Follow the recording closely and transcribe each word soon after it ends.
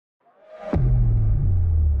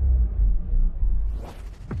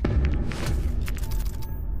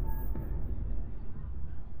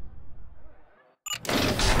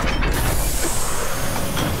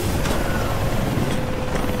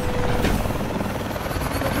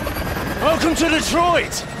Welcome to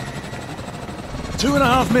Detroit!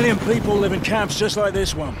 2.5 million people live in camps just like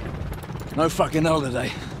this one. No fucking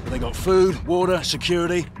holiday. They got food, water,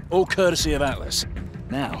 security, all courtesy of Atlas.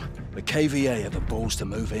 Now, the KVA have the balls to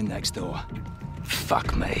move in next door.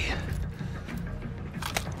 Fuck me.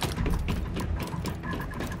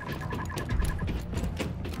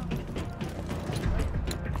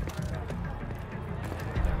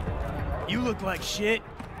 You look like shit.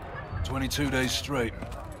 22 days straight.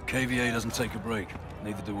 KVA doesn't take a break.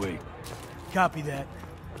 Neither do we. Copy that.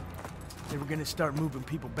 They were gonna start moving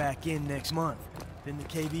people back in next month. Then the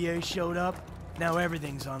KVA showed up. Now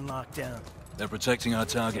everything's on lockdown. They're protecting our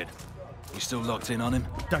target. You still locked in on him?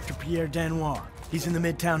 Dr. Pierre Danois. He's in the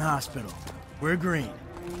Midtown Hospital. We're green.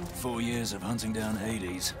 4 years of hunting down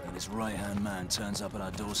Hades, and his right-hand man turns up at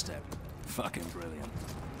our doorstep. Fucking brilliant.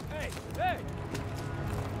 Hey! Hey!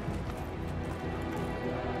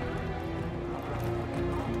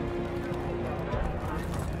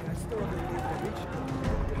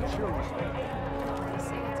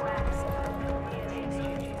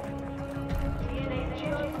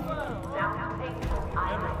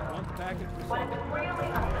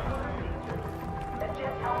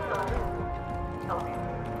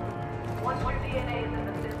 Once your DNA is in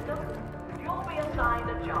the system, you'll be assigned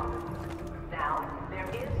a job. Now, there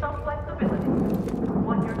is some flexibility.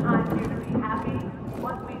 Want your time here to be happy,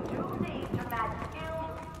 but we do need to match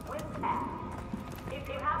skills with tasks. If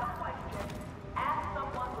you have a question, ask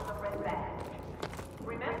someone with a red badge.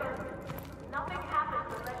 Remember, nothing happens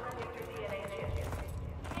unless you take your DNA test.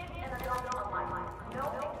 Kids and adults alike. No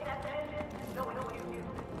exceptions, no excuses.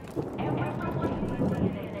 Everyone needs a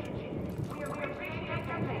DNA test. We appreciate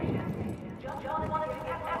your patience.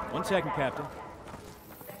 One second, Captain.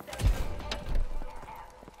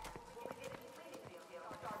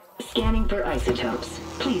 Scanning for isotopes.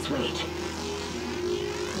 Please wait.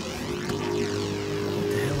 What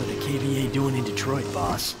the hell are the KVA doing in Detroit,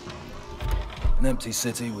 boss? An empty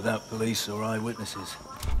city without police or eyewitnesses.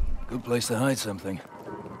 Good place to hide something.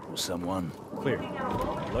 Or someone. Clear.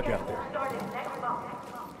 Look out there.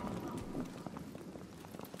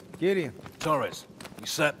 Gideon, Torres, you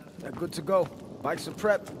set? they're good to go. Bikes are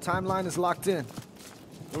prepped. Timeline is locked in.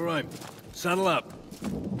 All right. Saddle up.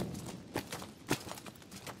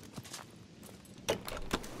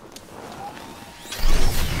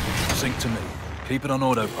 Sync to me. Keep it on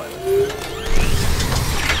autopilot.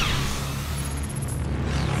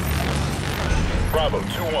 Bravo,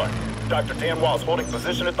 2-1. Dr. Danois holding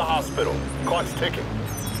position at the hospital. Clock's ticking.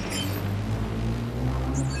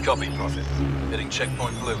 Copy, Prophet. Hitting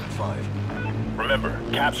checkpoint blue in 5. Remember,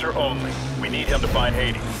 capture only. We need him to find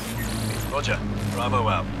Hades. Roger. Bravo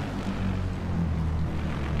out.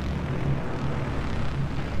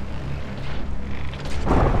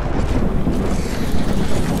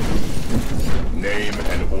 Name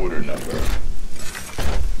and order number.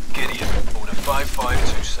 Gideon, order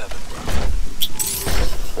 5527.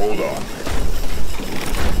 Hold on.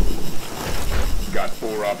 Got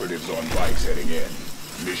 4 operatives on bikes heading in.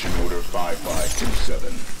 Mission order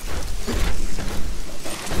 5527.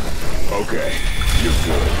 Okay, you're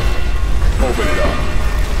good. Open it up.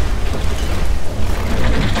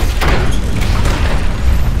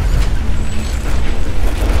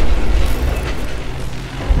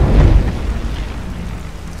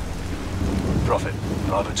 Prophet,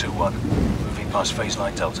 Bravo 2-1. Moving past phase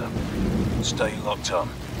line Delta. Stay locked on.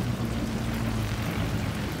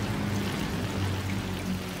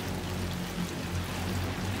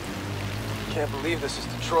 Can't believe this is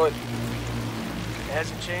Detroit. It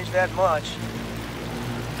hasn't changed that much.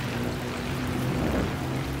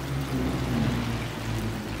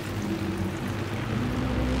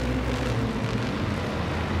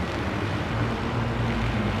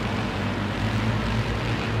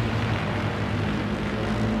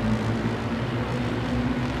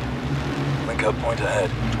 Link-up point ahead,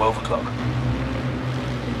 12 o'clock.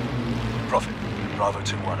 Prophet, Bravo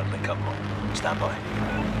 2-1 at link-up point. Stand by.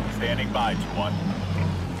 Standing by, 2-1.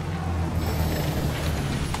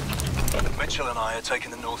 Mitchell and I are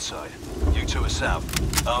taking the north side. You two are south.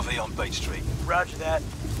 RV on Bait Street. Roger that.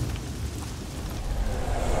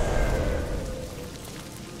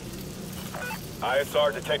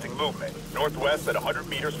 ISR detecting movement. Northwest at 100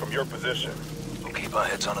 meters from your position. We'll keep our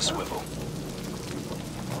heads on a swivel.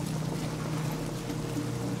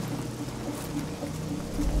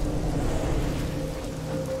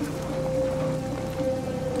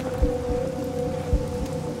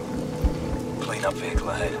 Clean up vehicle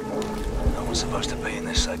ahead. No one's supposed to be in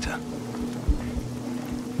this sector.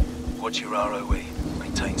 Watch your ROE.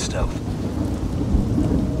 Maintain stealth.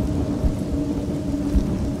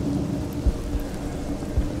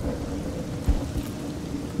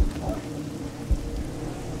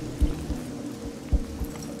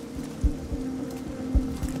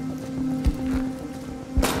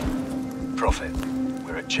 Prophet.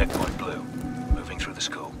 We're at Checkpoint Blue, moving through the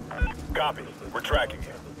school. Copy. We're tracking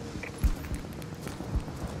him.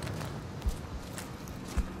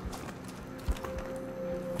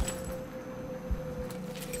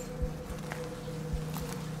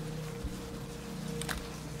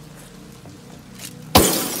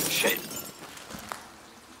 Shit.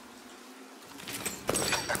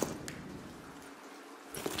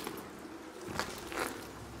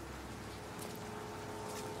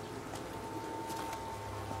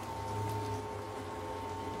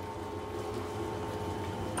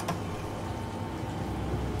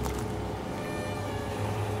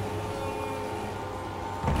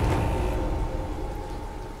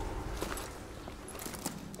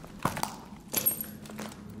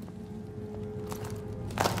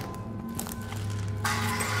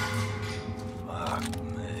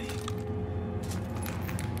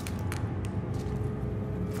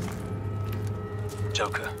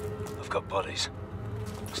 Joker, I've got bodies.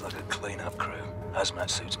 Looks like a clean-up crew. Hazmat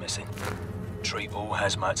suits missing. Treat all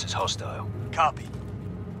hazmats as hostile. Copy.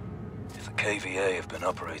 If the KVA have been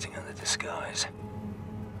operating under disguise,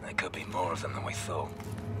 there could be more of them than we thought.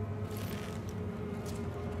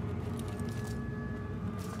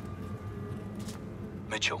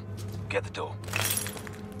 Mitchell, get the door.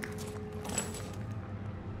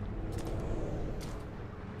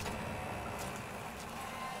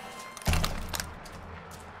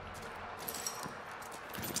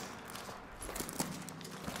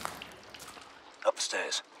 Up the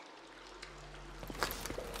stairs.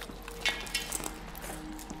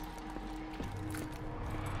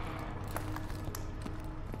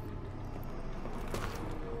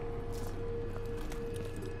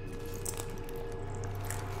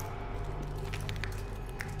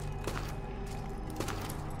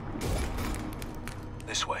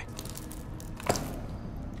 This way.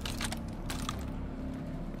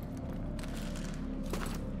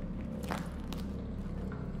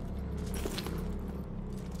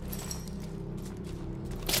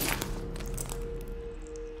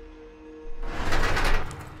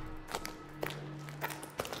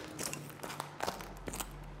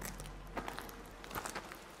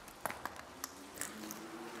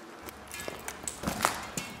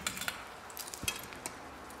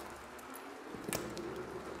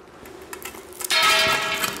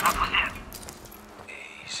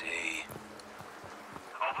 Easy.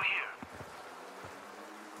 Over here.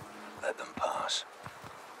 Let them pass.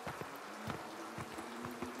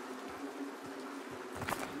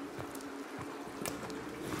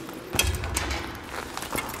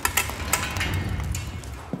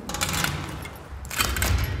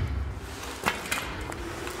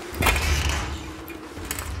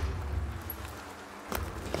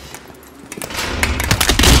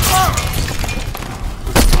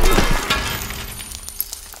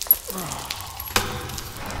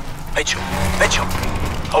 Mitchell,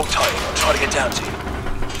 hold tight. I'll try to get down to you.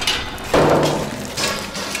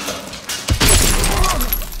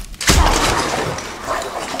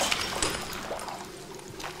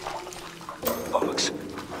 Bollocks.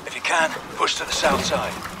 If you can, push to the south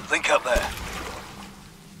side. Link up there.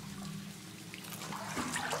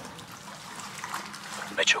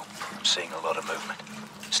 Mitchell, I'm seeing a lot of movement.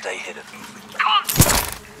 Stay hidden.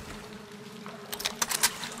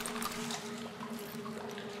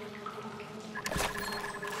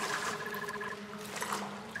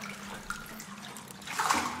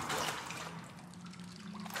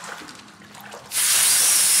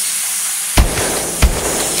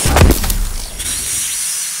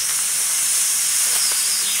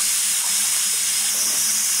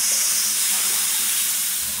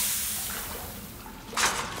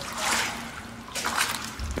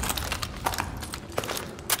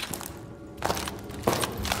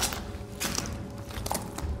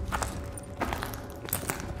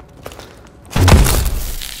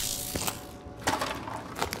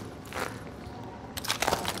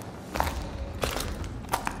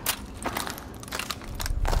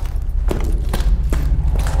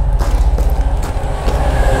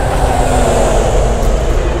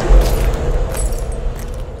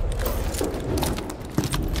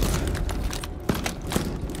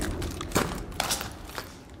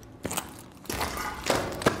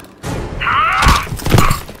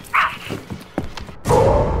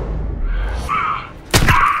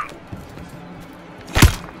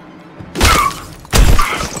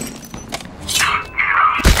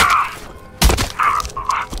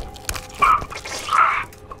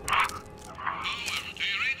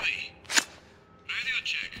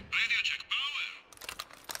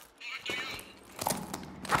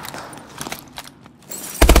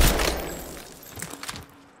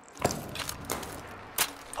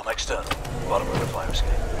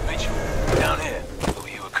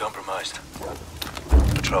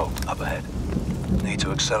 ahead. Need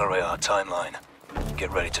to accelerate our timeline.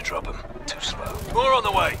 Get ready to drop them. Too slow. More on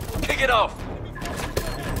the way! Kick it off!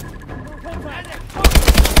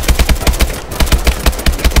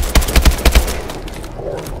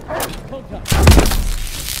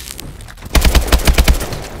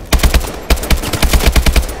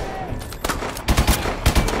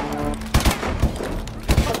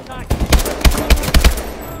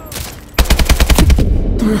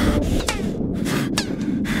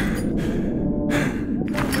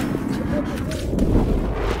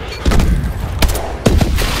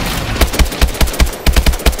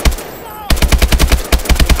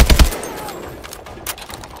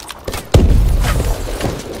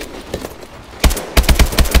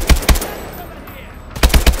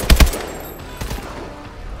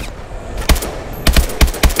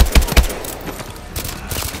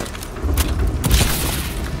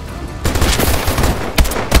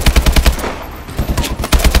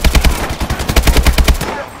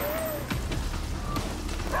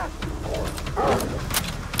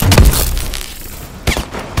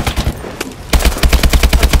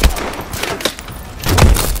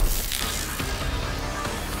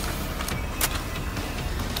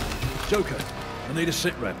 Joker, I need a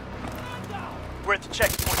sit rep. We're at the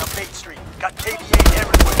checkpoint on Main Street. Got KVA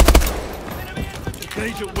everywhere.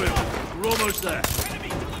 Engage at will. We're almost there.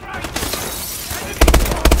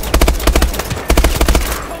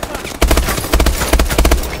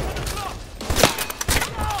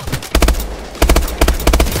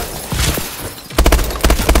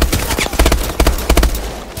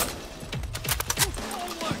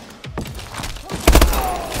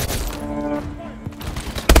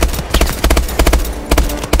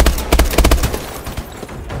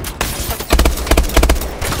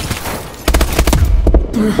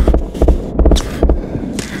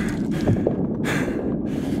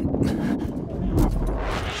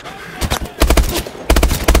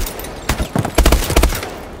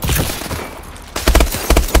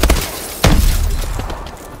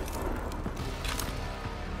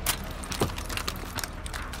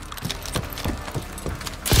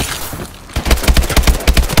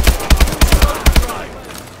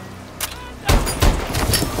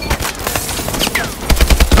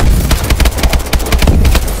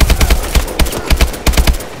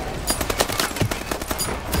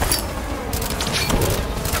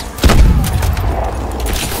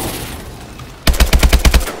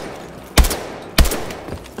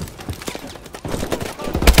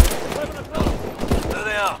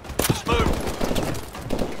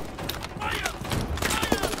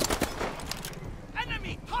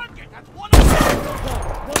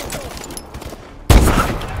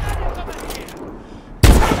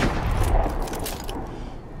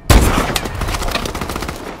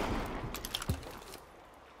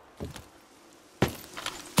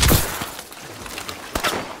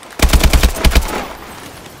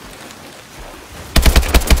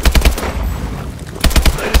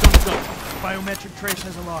 Biometric trace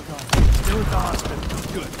has a lock on. Still at the hospital.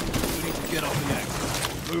 Good. We need to get off the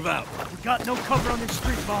exit. Move out. We got no cover on this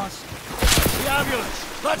street, boss. The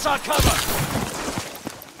ambulance! That's our cover!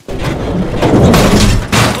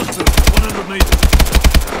 Hospital, 100 meters.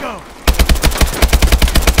 Go!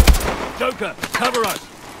 Joker, cover us!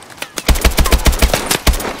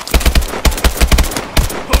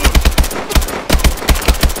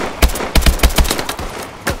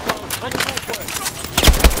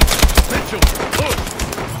 Mitchell, push!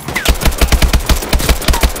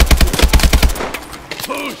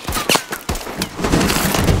 Push!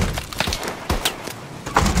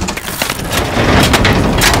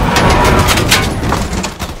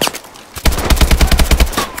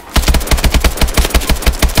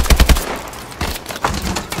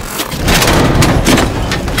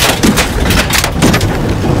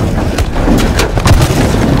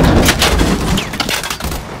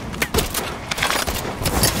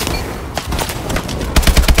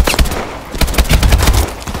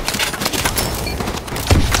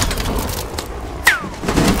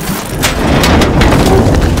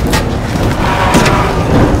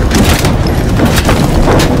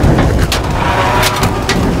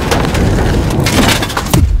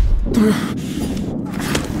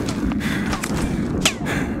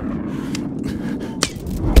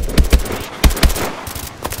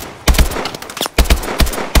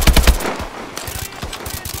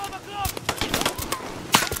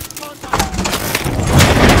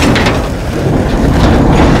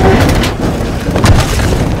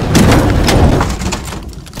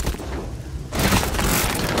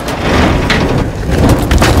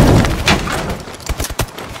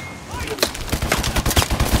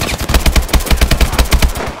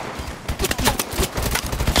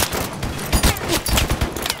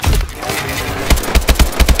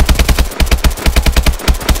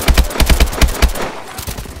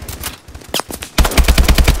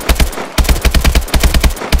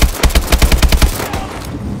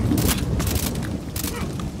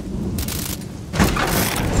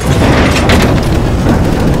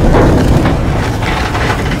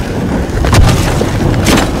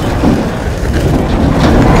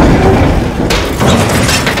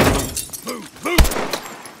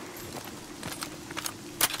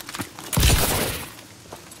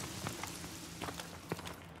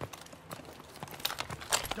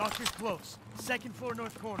 second floor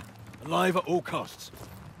north corner. Alive at all costs.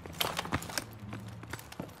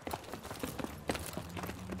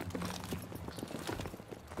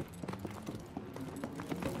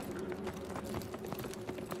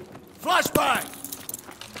 Flashbang!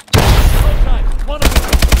 Contact! One of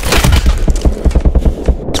them!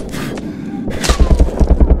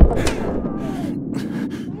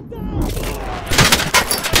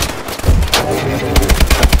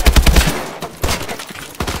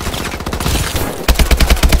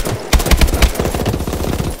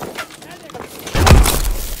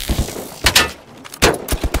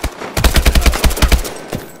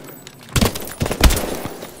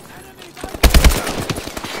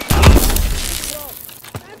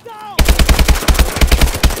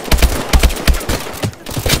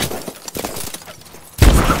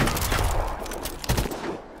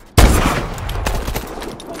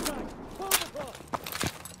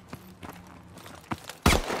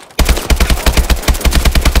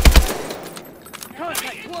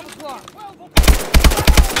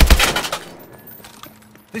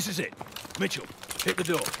 This is it. Mitchell, hit the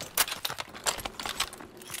door.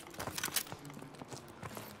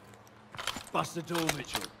 Bust the door,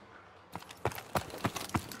 Mitchell.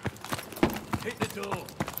 Hit the door.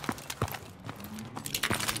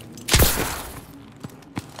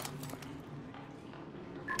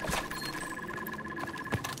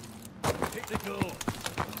 Hit the door.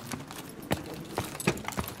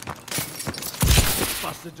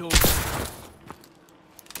 Bust the door.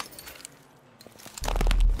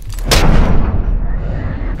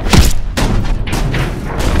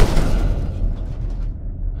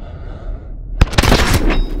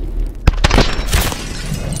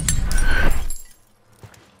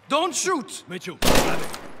 Don't shoot! Mitchell, grab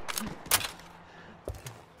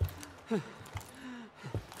it.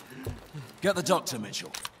 Get the doctor,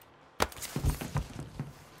 Mitchell.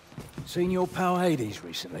 Seen your pal Hades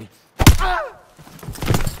recently?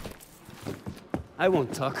 I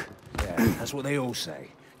won't talk. Yeah, that's what they all say.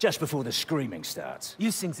 Just before the screaming starts.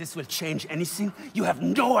 You think this will change anything? You have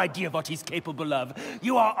no idea what he's capable of.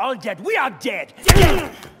 You are all dead. We are dead!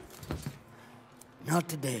 Not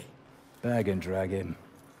today. Bag and drag him.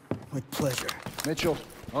 With pleasure. Mitchell,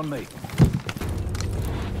 on me.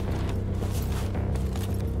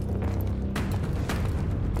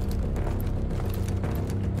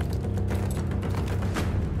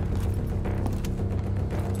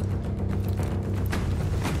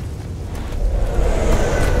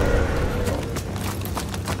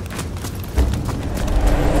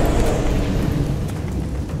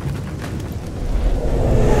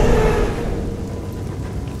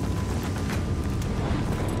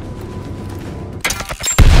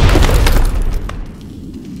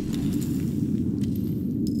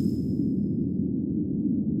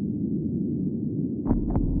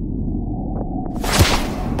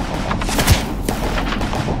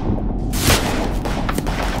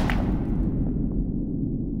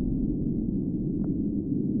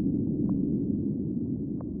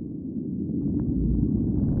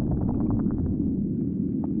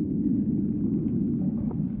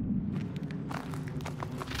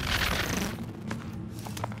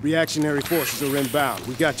 Reactionary forces are inbound.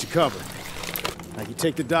 We got you covered. Now you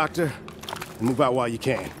take the doctor and move out while you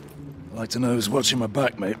can. I'd like to know who's watching my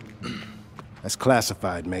back, mate. That's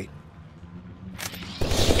classified, mate.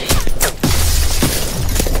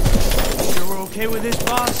 Sure we're okay with this,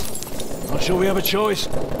 boss? Not sure we have a choice.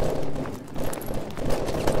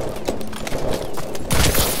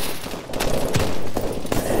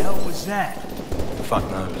 What the hell was that? Fuck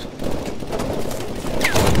knows.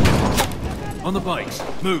 On the bikes,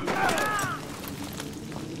 move.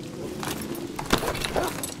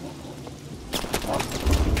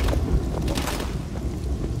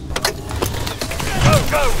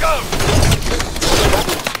 Go, go!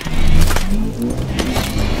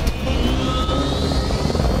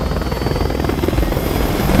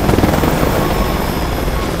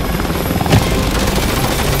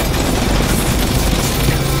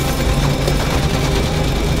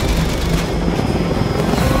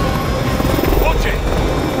 Watch it!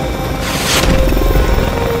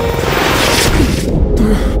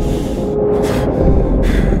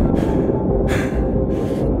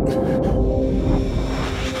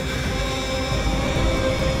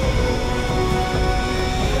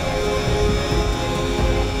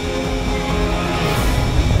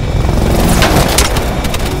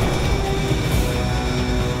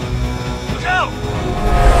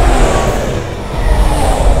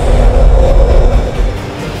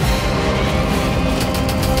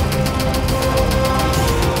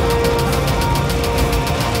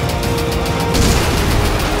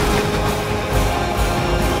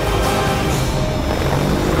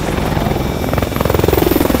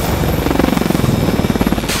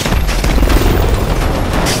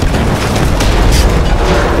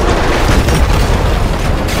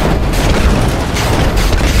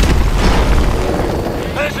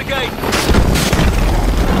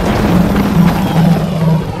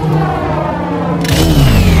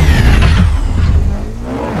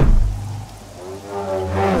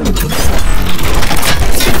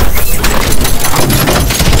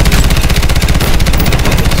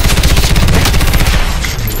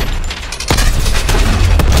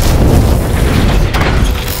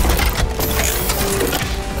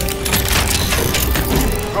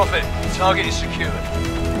 Target is secured.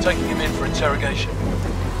 Taking him in for interrogation.